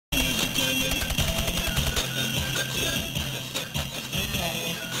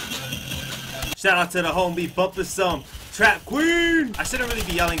Shout out to the homie Bumper Some Trap Queen. I shouldn't really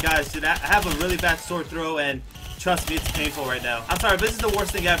be yelling, guys. Dude, I have a really bad sore throat, and trust me, it's painful right now. I'm sorry, but this is the worst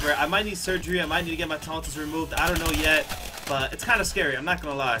thing ever. I might need surgery. I might need to get my tonsils removed. I don't know yet, but it's kind of scary. I'm not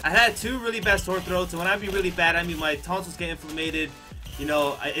gonna lie. I had 2 really bad sore throats, and when I mean really bad, I mean my tonsils get inflamed. You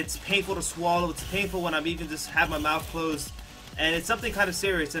know, it's painful to swallow. It's painful when I'm even just have my mouth closed. And it's something kind of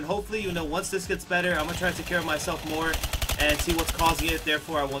serious. And hopefully, you know, once this gets better, I'm going to try to take care of myself more and see what's causing it.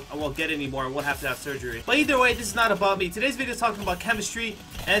 Therefore, I won't get any more. I won't have to have surgery. But either way, this is not about me. Today's video is talking about chemistry.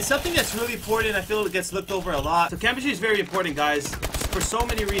 And something that's really important. I feel it gets looked over a lot. So chemistry is very important, guys, for so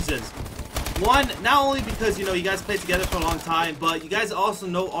many reasons. One, not only because, you know, you guys played together for a long time, but you guys also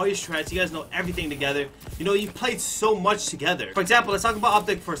know all your strats. You guys know everything together. You know, you've played so much together. For example, let's talk about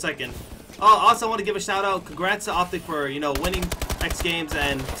Optic for a second. Also, I want to give a shout out. Congrats to Optic for, you know, winning X Games,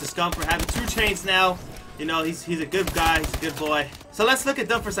 and to Scum for having 2 chains now. You know, he's a good guy. He's a good boy. So let's look at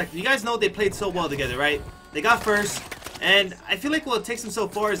them for a second. You guys know they played so well together, right? They got first. And I feel like what takes them so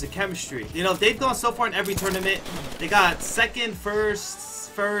far is the chemistry. You know, they've gone so far in every tournament. They got second,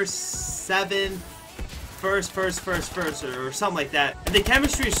 first, 7, first, or something like that. And the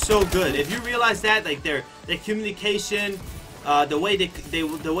chemistry is so good. If you realize that, like their communication, the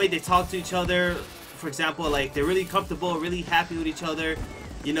way they talk to each other, for example, like they're really comfortable, really happy with each other,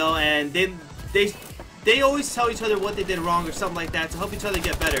 you know, and they always tell each other what they did wrong or something like that to help each other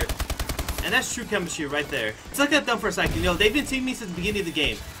get better. And that's true chemistry right there. Let's look at them for a second. You know, they've been teaming since the beginning of the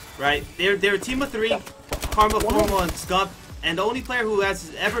game, right? They're a team of 3, Karma, Formal, and Scump. And the only player who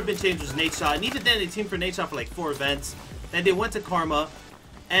has ever been changed was Nate Shot. And even then, they teamed for Nate Shot for like 4 events. Then they went to Karma.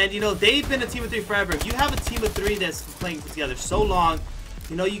 And, you know, they've been a team of 3 forever. If you have a team of 3 that's playing together so long,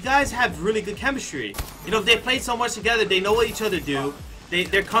 you know, you guys have really good chemistry. You know, if they played so much together, they know what each other do.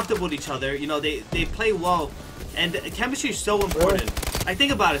 They're comfortable with each other. You know, they play well. And chemistry is so important. Like,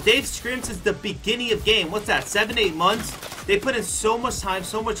 think about it. They've scrimmed since the beginning of game. What's that, 7, 8 months? They put in so much time,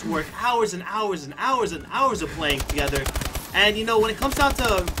 so much work, hours and hours and hours and hours of playing together. And, you know, when it comes down to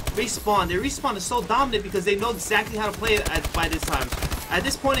Respawn, their Respawn is so dominant because they know exactly how to play it by this time. At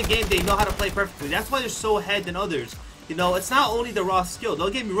this point in the game, they know how to play perfectly. That's why they're so ahead than others. You know, it's not only the raw skill.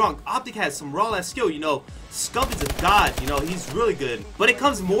 Don't get me wrong. Optic has some raw-ass skill. You know, Scump is a god. You know, he's really good. But it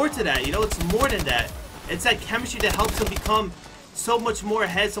comes more to that. You know, it's more than that. It's that chemistry that helps them become so much more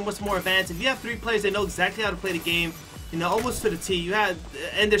ahead, so much more advanced. If you have 3 players that know exactly how to play the game, you know, almost to the T,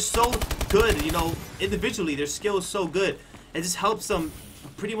 and they're so good, you know, individually, their skill is so good. It just helps them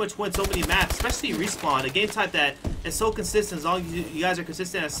pretty much win so many maps, especially Respawn, a game type that is so consistent. As long as you guys are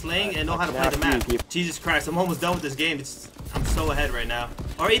consistent at slaying and know how to play the map. Jesus Christ, I'm almost done with this game. I'm so ahead right now.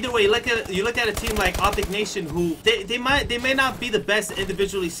 Or either way, you look at a team like Optic Nation, who they may not be the best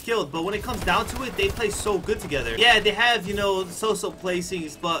individually skilled, but when it comes down to it, they play so good together. Yeah, they have, you know, so-so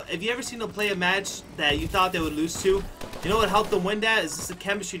placings, but have you ever seen them play a match that you thought they would lose to? You know what helped them win that? Is just the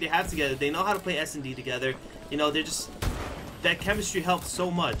chemistry they have together. They know how to play S&D together. You know, they're just... That chemistry helps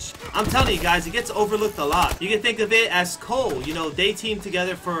so much. I'm telling you guys, it gets overlooked a lot. You can think of it as Cole. You know, they teamed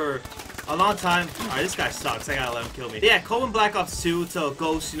together for a long time. Alright, this guy sucks. I gotta let him kill me. Yeah, Cole and Black Ops 2 to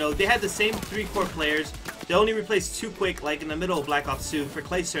Ghost, you know, they had the same 3 core players. They only replaced 2 quick, like in the middle of Black Ops 2 for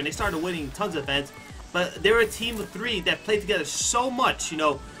Clayster, and they started winning tons of events. But they were a team of 3 that played together so much, you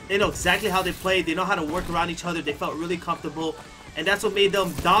know. They know exactly how they played. They know how to work around each other. They felt really comfortable. And that's what made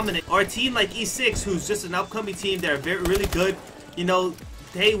them dominant. Or a team like E6, who's just an upcoming team. They're really good. You know,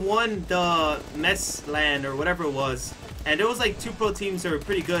 they won the Messland or whatever it was. And there was like 2 pro teams that were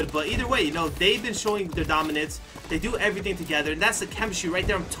pretty good. But either way, you know, they've been showing their dominance. They do everything together. And that's the chemistry right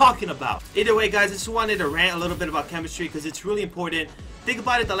there I'm talking about. Either way, guys, I just wanted to rant a little bit about chemistry because it's really important. Think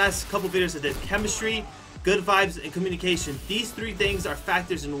about it, the last couple videos I did. Chemistry, good vibes, and communication. These 3 things are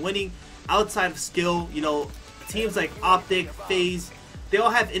factors in winning outside of skill. You know, teams like Optic, FaZe, they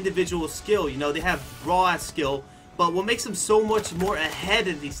all have individual skill. You know, they have raw-ass skill. But what makes them so much more ahead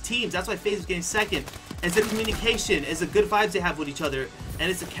of these teams, that's why FaZe is getting second, is the communication, is the good vibes they have with each other, and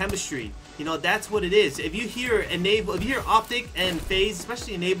it's the chemistry. You know, that's what it is. If you hear Optic and FaZe,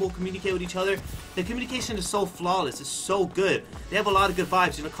 especially Enable, communicate with each other, the communication is so flawless. It's so good. They have a lot of good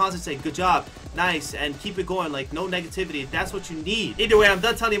vibes. You know, constantly say, good job, nice, and keep it going. Like, no negativity. That's what you need. Either way, I'm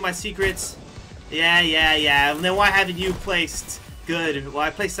done telling you my secrets. Yeah. And then why haven't you placed good? Well, I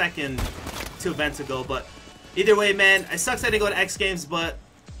placed second 2 events ago, but either way, man, it sucks that I didn't go to X Games, but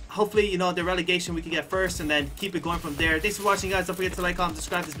hopefully, you know, the relegation we can get first and then keep it going from there. Thanks for watching, guys. Don't forget to like, comment,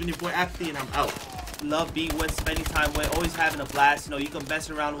 subscribe. This has been your boy Apathy, and I'm out. Love being with, spending time with, always having a blast. You know, you can mess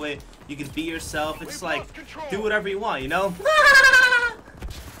around with, you can be yourself. It's like, do whatever you want, you know?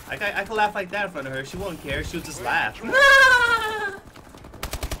 I could laugh like that in front of her. She won't care. She'll just laugh.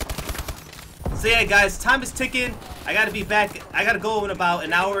 So yeah, guys, time is ticking. I gotta be back. I gotta go in about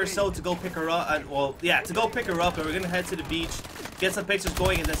an hour or so to go pick her up. Well, yeah, to go pick her up, and we're gonna head to the beach, get some pictures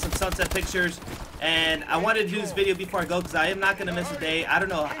going, and then some sunset pictures. And I wanted to do this video before I go because I am not gonna miss a day. I don't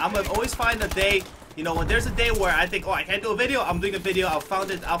know. I'm gonna always find a day. You know, when there's a day where I think, oh, I can't do a video, I'm doing a video. I'll find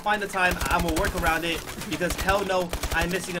the time. I'm gonna work around it because hell no, I'm missing